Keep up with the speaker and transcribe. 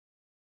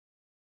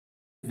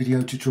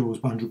Video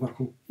tutorials by Andrew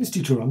Buckle. In this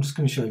tutorial I'm just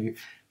going to show you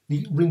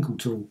the Wrinkle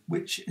tool,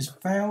 which is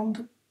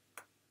found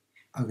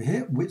over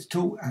here, Width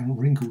tool and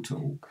Wrinkle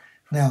tool.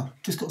 Now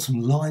just got some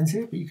lines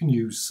here, but you can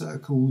use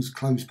circles,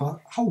 closed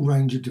part, a whole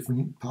range of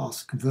different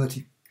paths,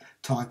 converted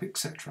type,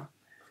 etc.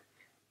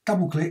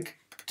 Double click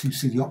to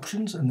see the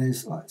options, and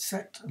there's like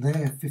set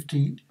there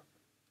 50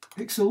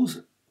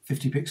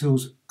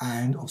 pixels,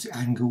 and obviously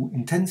angle,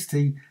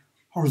 intensity,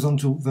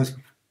 horizontal,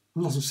 vertical,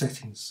 lots of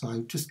settings.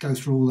 So just go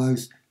through all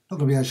those. Not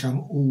going to be able to show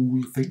them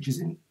all the features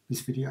in this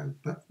video,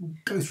 but we'll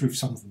go through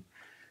some of them.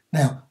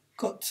 Now,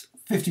 got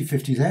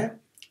 50-50 there,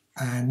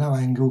 and no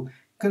angle.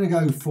 Going to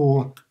go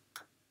for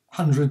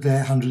 100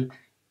 there, 100,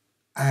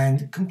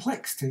 and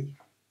complexity.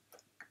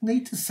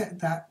 Need to set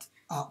that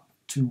up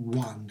to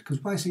 1, because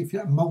basically if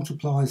that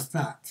multiplies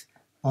that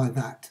by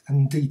that,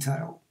 and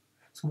detail.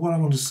 So what I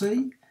want to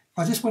see, if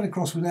I just went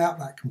across without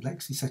that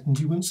complexity settings,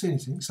 you wouldn't see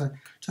anything. So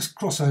just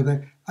cross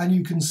over, and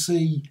you can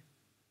see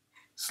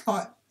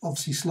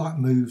obviously slight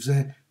moves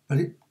there, but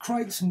it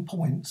creates some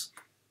points.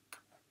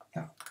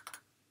 Now,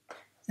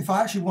 if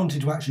I actually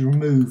wanted to actually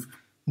remove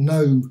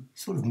no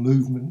sort of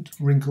movement,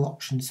 wrinkle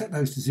option, set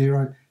those to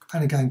 0,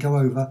 and again go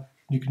over,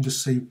 and you can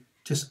just see,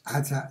 just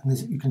add that, and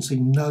you can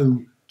see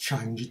no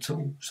change at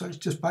all. So it's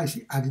just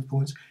basically added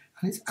points,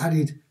 and it's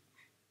added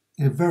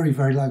in a very,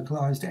 very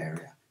localized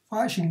area. If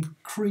I actually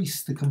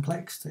increase the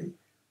complexity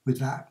with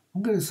that,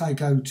 I'm going to say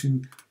go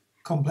to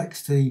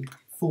complexity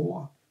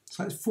 4.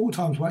 So it's 4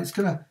 times 1. It's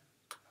going to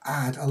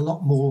add a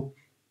lot more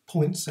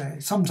points there.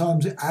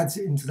 Sometimes it adds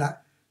it into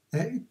that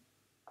there,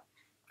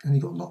 and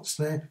you've got lots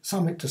there.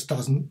 Some it just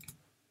doesn't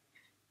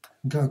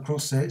go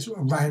across there. It's a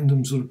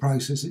random sort of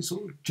process. It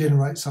sort of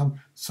generates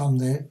some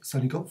there. It's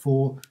only got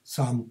 4,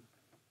 some,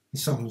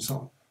 and so on and so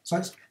on. So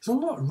it's a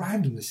lot of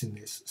randomness in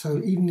this. So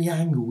even the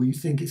angle where you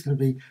think it's going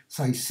to be,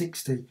 say,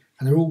 60, and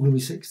they're all going to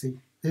be 60,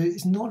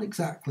 it's not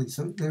exactly.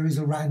 So there is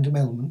a random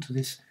element to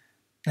this.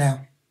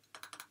 Now,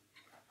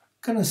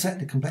 I'm going to set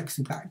the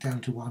complexity back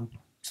down to 1.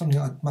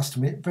 Something I must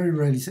admit, very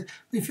rarely set.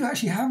 But if you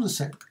actually have the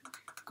set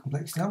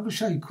complexity, I'm going to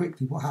show you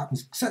quickly what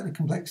happens. Set the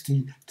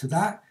complexity to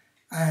that,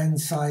 and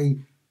say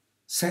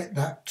set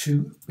that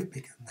to a bit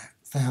bigger than that,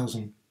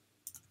 1000.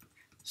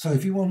 So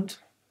if you want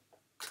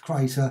to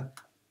create a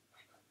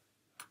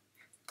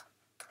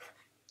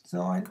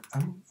design,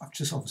 I've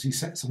just obviously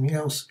set something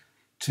else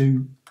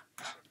to,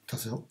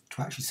 does help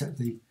to actually set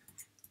the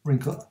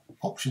wrinkle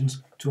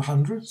options to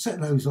 100. Set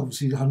those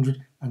obviously to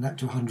 100, and that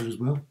to 100 as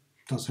well.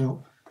 Does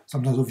help.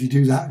 Sometimes if you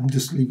do that and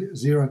just leave it at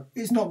 0,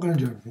 it's not going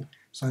to do anything.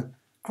 So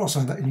cross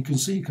over, and you can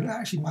see you can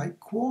actually make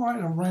quite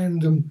a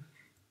random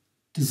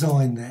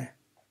design there.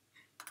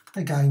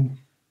 Again,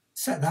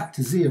 set that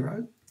to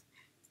 0,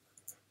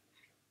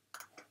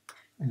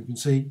 and you can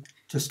see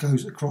just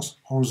goes across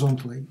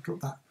horizontally.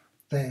 Got that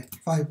there.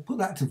 If I put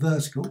that to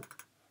vertical,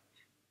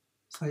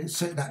 so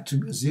set that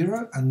to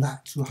 0 and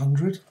that to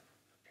 100,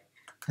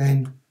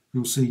 then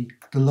you'll see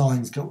the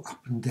lines go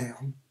up and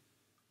down.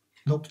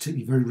 Not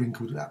particularly very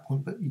wrinkled at that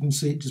point, but you can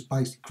see it just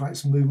basically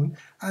creates some movement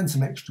and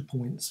some extra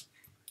points.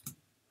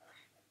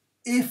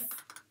 And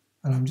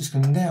I'm just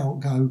going to now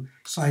go,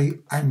 say,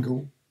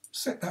 angle,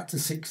 set that to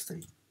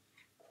 60,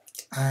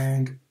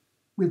 and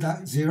with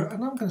that 0,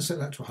 and I'm going to set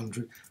that to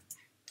 100.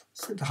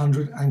 Set to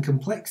 100, and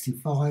complexity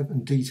 5,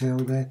 and detail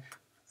there,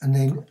 and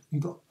then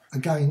you've got,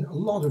 again, a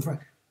lot of,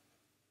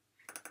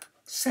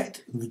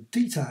 set the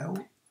detail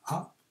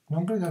up, and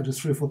I'm going to go to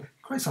 3 or 4.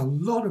 Creates a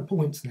lot of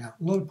points now,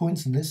 a lot of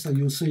points in this, so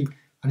you'll see,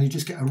 and you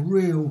just get a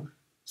real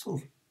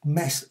sort of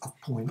mess of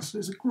points. So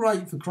it's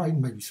great for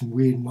creating maybe some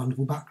weird and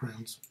wonderful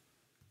backgrounds.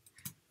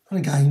 And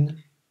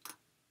again,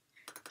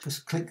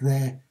 just click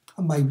there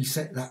and maybe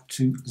set that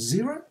to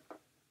 0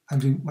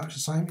 and do much the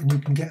same, and you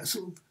can get a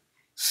sort of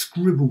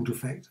scribbled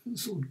effect,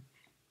 sort of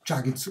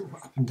jagged sort of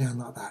up and down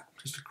like that,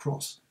 just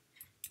across.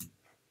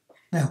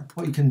 Now,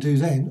 what you can do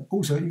then,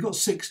 also you've got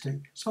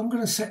 60, so I'm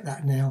going to set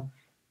that now,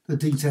 the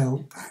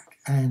detail back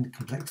and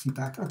complexity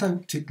back. I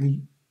don't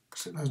particularly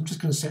set those. I'm just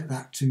going to set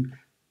that to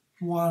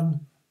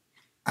 1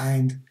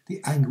 and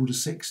the angle to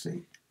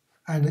 60,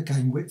 and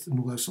again width and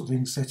all those sort of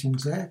things,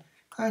 settings there,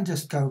 and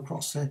just go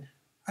across there,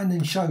 and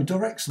then show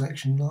direct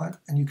selection line,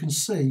 and you can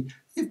see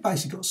you've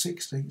basically got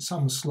 60.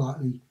 Some are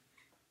slightly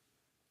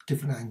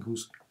different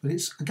angles, but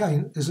it's,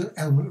 again, there's an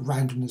element of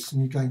randomness,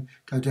 and you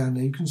go down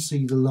there, you can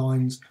see the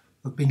lines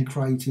have been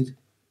created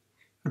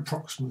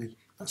approximately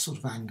that sort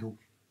of angle,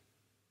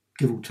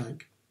 give or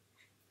take.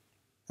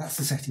 That's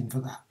the setting for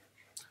that.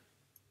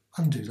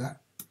 Undo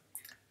that.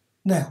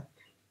 Now,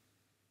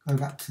 go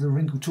back to the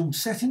Wrinkle tool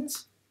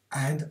settings,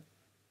 and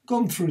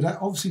gone through that,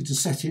 obviously to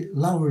set it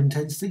lower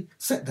intensity,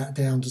 set that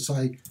down to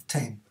say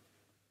 10.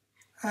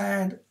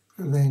 And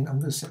then I'm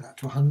going to set that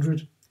to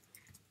 100.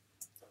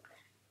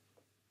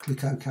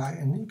 Click OK,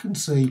 and you can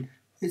see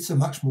it's a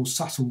much more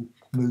subtle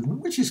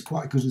movement, which is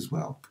quite good as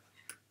well.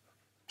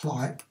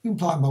 Apply it. You can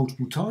apply it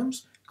multiple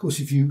times. Of course,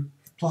 if you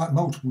apply it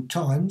multiple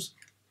times,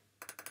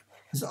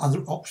 there's other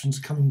options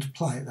come into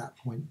play at that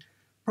point.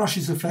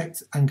 Brushes,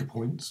 effects, anchor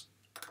points,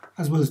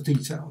 as well as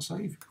detail. So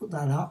if you put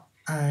that up,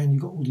 and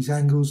you've got all these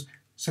angles,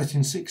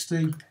 setting 60,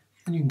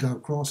 and you can go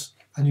across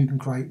and you can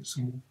create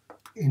some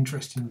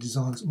interesting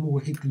designs, more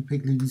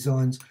higgly-piggly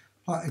designs,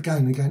 like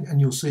again, and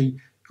you'll see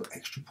you've got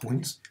extra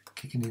points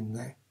kicking in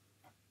there.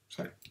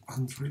 So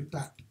run through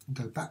that and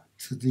go back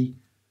to the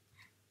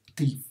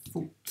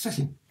default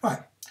setting.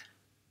 Right,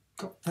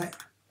 got that.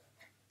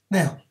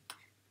 Now,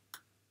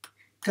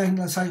 again,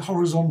 let's say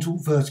horizontal,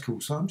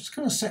 vertical. So I'm just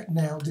going to set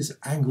now this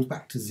angle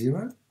back to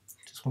 0.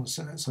 Just want to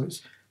set that so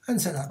it's,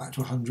 and set that back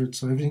to 100,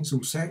 so everything's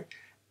all set.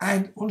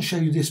 And I want to show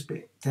you this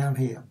bit down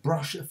here,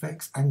 brush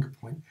effects anchor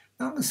point.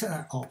 Now I'm going to set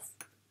that off.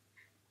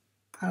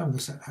 And I'm going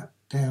to set that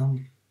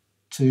down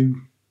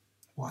to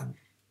 1.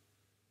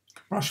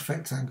 Brush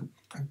effects anchor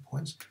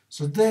points.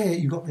 So there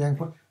you've got the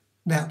anchor point.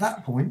 Now at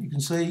that point you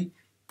can see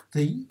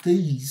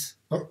these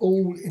are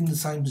all in the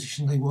same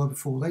position they were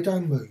before. They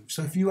don't move.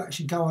 So if you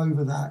actually go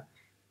over that,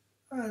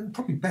 and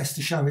probably best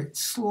to show it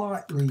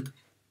slightly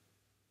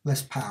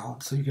less power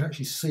so you can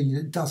actually see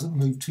that it doesn't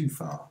move too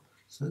far.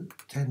 So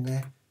 10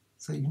 there.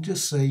 So you can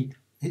just see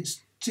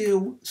it's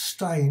still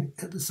staying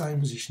at the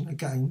same position.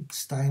 Again,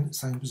 staying at the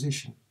same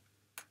position.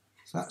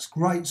 So that's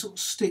great, sort of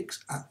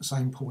sticks at the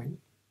same point.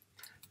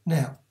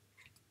 Now,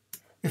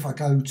 if I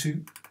go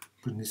to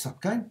bring this up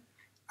again,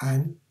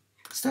 and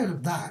instead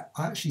of that,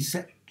 I actually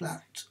set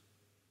that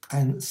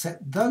and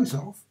set those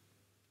off.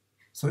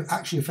 So it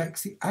actually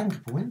affects the anchor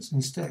points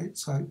instead.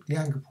 So the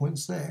anchor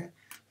points there.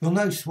 You'll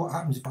notice what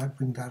happens if I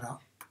bring that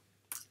up.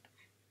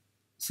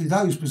 See,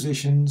 those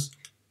positions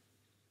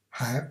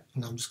have,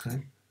 and I'm just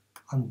going to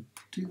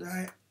undo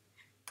that.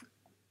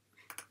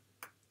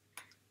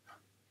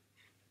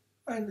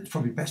 And it's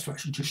probably best to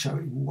actually just show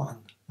it in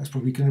one. That's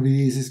probably going to be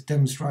the easiest to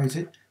demonstrate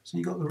it. So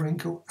you've got the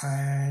wrinkle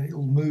and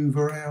it'll move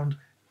around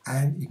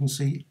and you can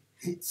see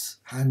its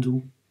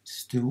handle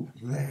still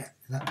there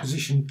in that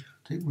position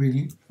that it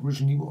really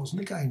originally was.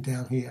 And again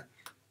down here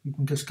you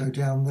can just go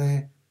down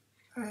there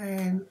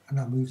and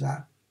I move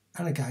that,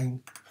 and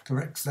again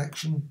direct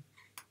selection,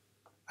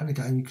 and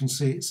again you can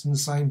see it's in the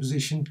same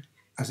position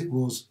as it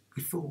was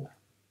before.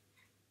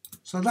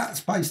 So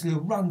that's basically a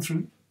run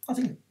through. I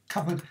think it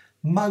covered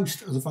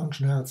most of the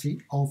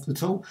functionality of the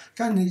tool.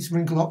 Again, these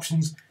wrinkle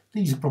options,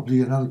 these are probably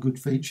another good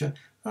feature.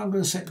 And I'm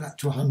going to set that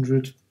to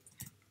 100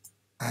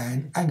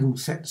 and angle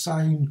set the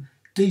same.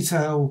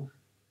 Detail,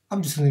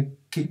 I'm just going to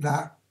keep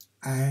that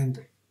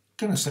and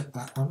going to set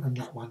that one and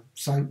that one.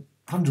 So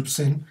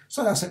 100%,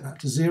 so I'll set that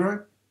to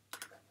 0.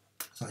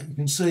 So you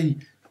can see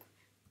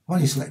I've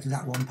only selected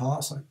that one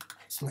part, so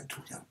select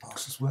all the other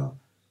parts as well.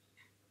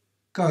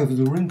 Go over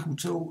the wrinkle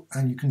tool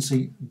and you can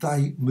see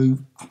they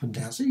move up and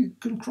down. So you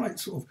can create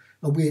sort of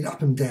a weird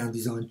up and down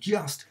design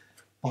just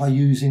by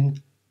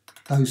using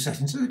those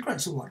settings. So it's a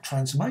great sort of like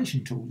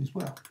transformation tool as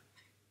well.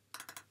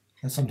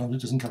 And sometimes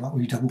it doesn't come up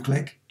when you double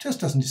click,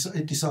 just doesn't,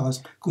 it decides.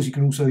 Of course you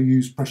can also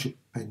use pressure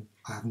pen.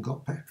 I haven't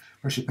got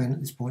pressure pen at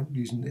this point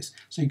using this.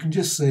 So you can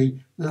just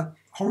see that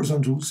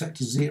horizontal set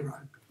to 0.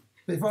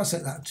 But if I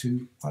set that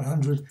to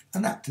 100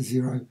 and that to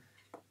 0,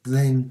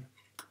 then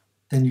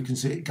you can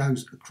see it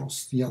goes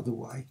across the other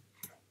way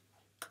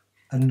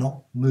and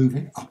not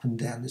moving up and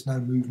down. There's no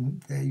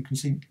movement there. You can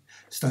see it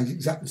stays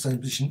exactly the same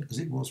position as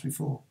it was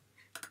before.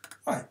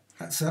 Right,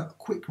 that's a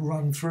quick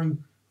run through,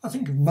 I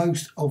think, of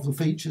most of the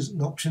features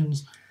and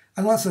options.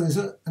 And like I said, there's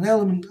an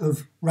element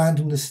of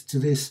randomness to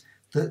this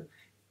that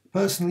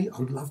personally I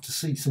would love to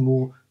see some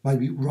more,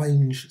 maybe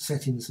range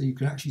settings, so you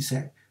can actually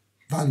set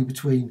value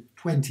between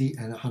 20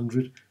 and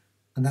 100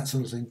 and that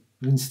sort of thing.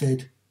 But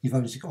instead, you've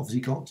obviously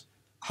got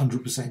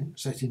 100%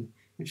 setting,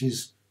 which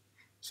is,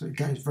 so it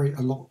gains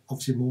a lot,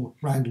 obviously more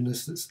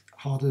randomness that's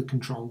harder to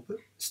control, but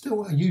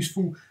still a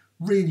useful,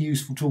 really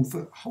useful tool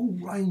for a whole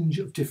range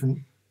of different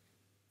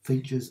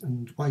features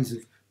and ways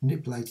of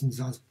manipulating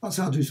designs.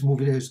 I'll do some more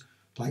videos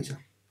later.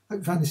 Hope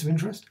you found this of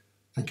interest.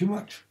 Thank you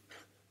much.